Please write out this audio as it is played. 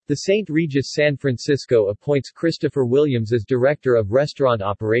The St. Regis San Francisco appoints Christopher Williams as Director of Restaurant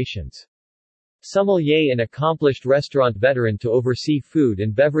Operations. Sommelier and accomplished restaurant veteran to oversee food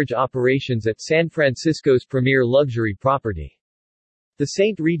and beverage operations at San Francisco's premier luxury property. The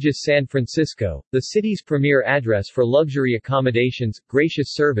St. Regis San Francisco, the city's premier address for luxury accommodations,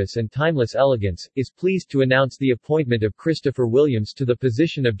 gracious service and timeless elegance, is pleased to announce the appointment of Christopher Williams to the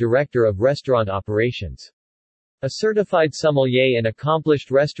position of Director of Restaurant Operations. A certified sommelier and accomplished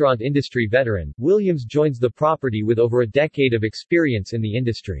restaurant industry veteran, Williams joins the property with over a decade of experience in the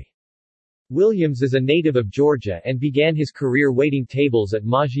industry. Williams is a native of Georgia and began his career waiting tables at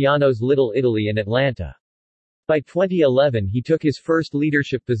Maggiano's Little Italy in Atlanta. By 2011 he took his first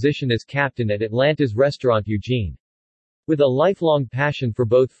leadership position as captain at Atlanta's Restaurant Eugene. With a lifelong passion for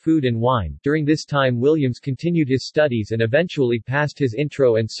both food and wine, during this time Williams continued his studies and eventually passed his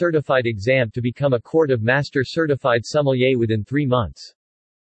intro and certified exam to become a Court of Master certified sommelier within 3 months.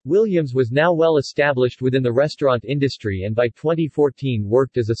 Williams was now well established within the restaurant industry and by 2014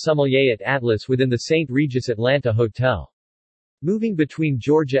 worked as a sommelier at Atlas within the St. Regis Atlanta Hotel. Moving between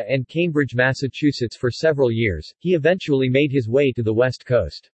Georgia and Cambridge, Massachusetts for several years, he eventually made his way to the West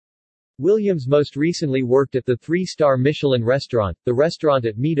Coast. Williams most recently worked at the 3-star Michelin restaurant, the restaurant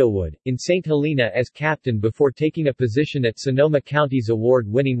at Meadowood, in St. Helena as captain before taking a position at Sonoma County's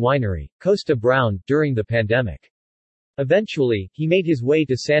award-winning winery, Costa Brown, during the pandemic. Eventually, he made his way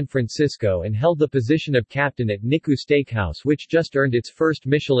to San Francisco and held the position of captain at Niku Steakhouse, which just earned its first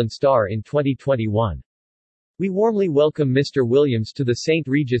Michelin star in 2021. "We warmly welcome Mr. Williams to the St.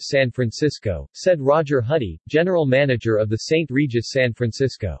 Regis San Francisco," said Roger Huddy, general manager of the St. Regis San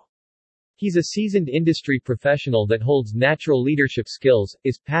Francisco. "He's a seasoned industry professional that holds natural leadership skills,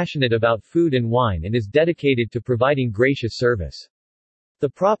 is passionate about food and wine and is dedicated to providing gracious service. The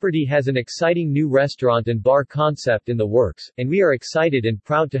property has an exciting new restaurant and bar concept in the works, and we are excited and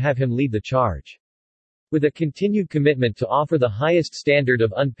proud to have him lead the charge. With a continued commitment to offer the highest standard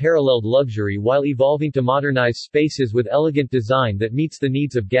of unparalleled luxury while evolving to modernize spaces with elegant design that meets the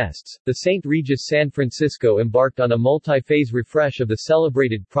needs of guests, the St. Regis San Francisco embarked on a multi-phase refresh of the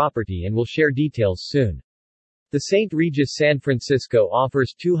celebrated property and will share details soon. The St. Regis San Francisco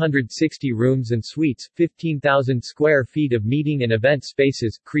offers 260 rooms and suites, 15,000 square feet of meeting and event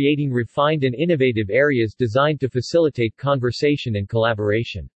spaces, creating refined and innovative areas designed to facilitate conversation and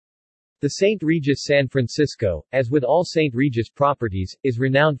collaboration. The St. Regis San Francisco, as with all St. Regis properties, is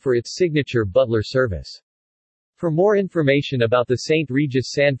renowned for its signature butler service. For more information about the St.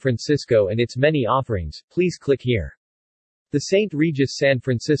 Regis San Francisco and its many offerings, please click here. The St. Regis San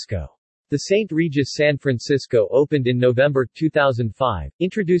Francisco. The St. Regis San Francisco opened in November 2005,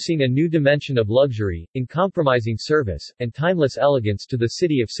 introducing a new dimension of luxury, uncompromising service, and timeless elegance to the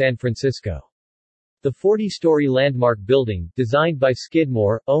city of San Francisco. The 40-story landmark building, designed by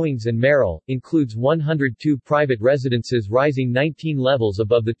Skidmore, Owings and Merrill, includes 102 private residences rising 19 levels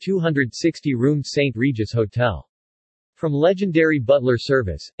above the 260-room St. Regis Hotel. From legendary butler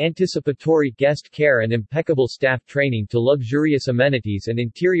service, anticipatory guest care and impeccable staff training to luxurious amenities and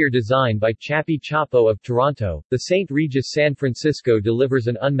interior design by Chappie Chapo of Toronto, the St. Regis San Francisco delivers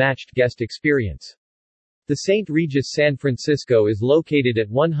an unmatched guest experience. The St. Regis San Francisco is located at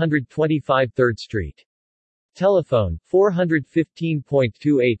 125 3rd Street. Telephone,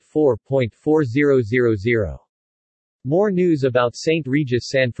 415.284.4000. More news about St. Regis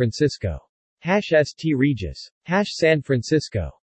San Francisco. #ST Regis. #San Francisco.